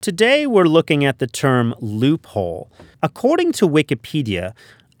Today, we're looking at the term loophole. According to Wikipedia,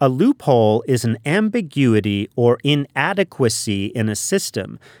 a loophole is an ambiguity or inadequacy in a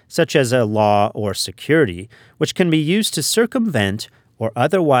system, such as a law or security, which can be used to circumvent or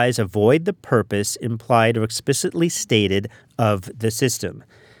otherwise avoid the purpose implied or explicitly stated of the system.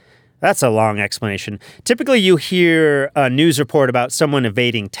 That's a long explanation. Typically, you hear a news report about someone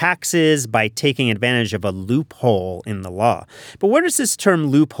evading taxes by taking advantage of a loophole in the law. But where does this term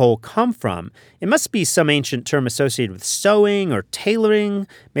loophole come from? It must be some ancient term associated with sewing or tailoring,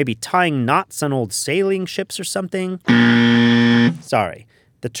 maybe tying knots on old sailing ships or something. Sorry.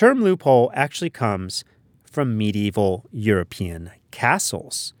 The term loophole actually comes from medieval European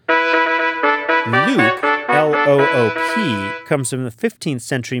castles. Loop, L-O-O-P, comes from the 15th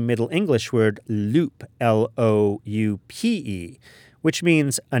century Middle English word loupe, L-O-U-P-E, which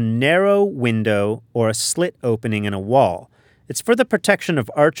means a narrow window or a slit opening in a wall. It's for the protection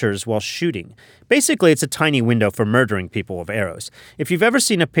of archers while shooting. Basically, it's a tiny window for murdering people with arrows. If you've ever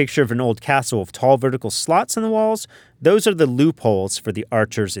seen a picture of an old castle with tall vertical slots in the walls, those are the loopholes for the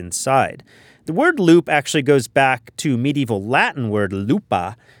archers inside. The word loop actually goes back to medieval Latin word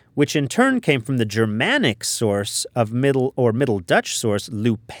lupa, which in turn came from the Germanic source of Middle Dutch source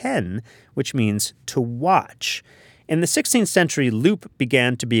lupen, which means to watch. In the 16th century, loop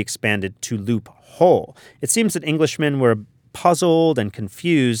began to be expanded to loophole. It seems that Englishmen were puzzled and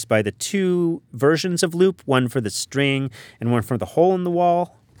confused by the two versions of loop, one for the string and one for the hole in the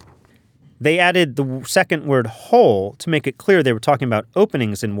wall. They added the second word hole to make it clear they were talking about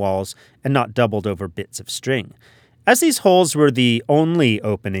openings in walls and not doubled over bits of string. As these holes were the only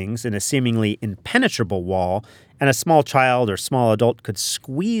openings in a seemingly impenetrable wall, and a small child or small adult could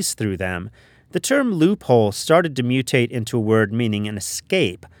squeeze through them, the term loophole started to mutate into a word meaning an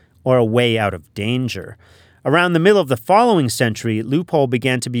escape or a way out of danger. Around the middle of the following century, loophole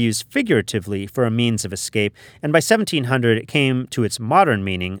began to be used figuratively for a means of escape, and by 1700 it came to its modern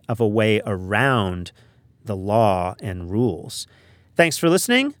meaning of a way around the law and rules. Thanks for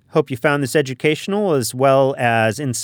listening. Hope you found this educational as well as inspiring.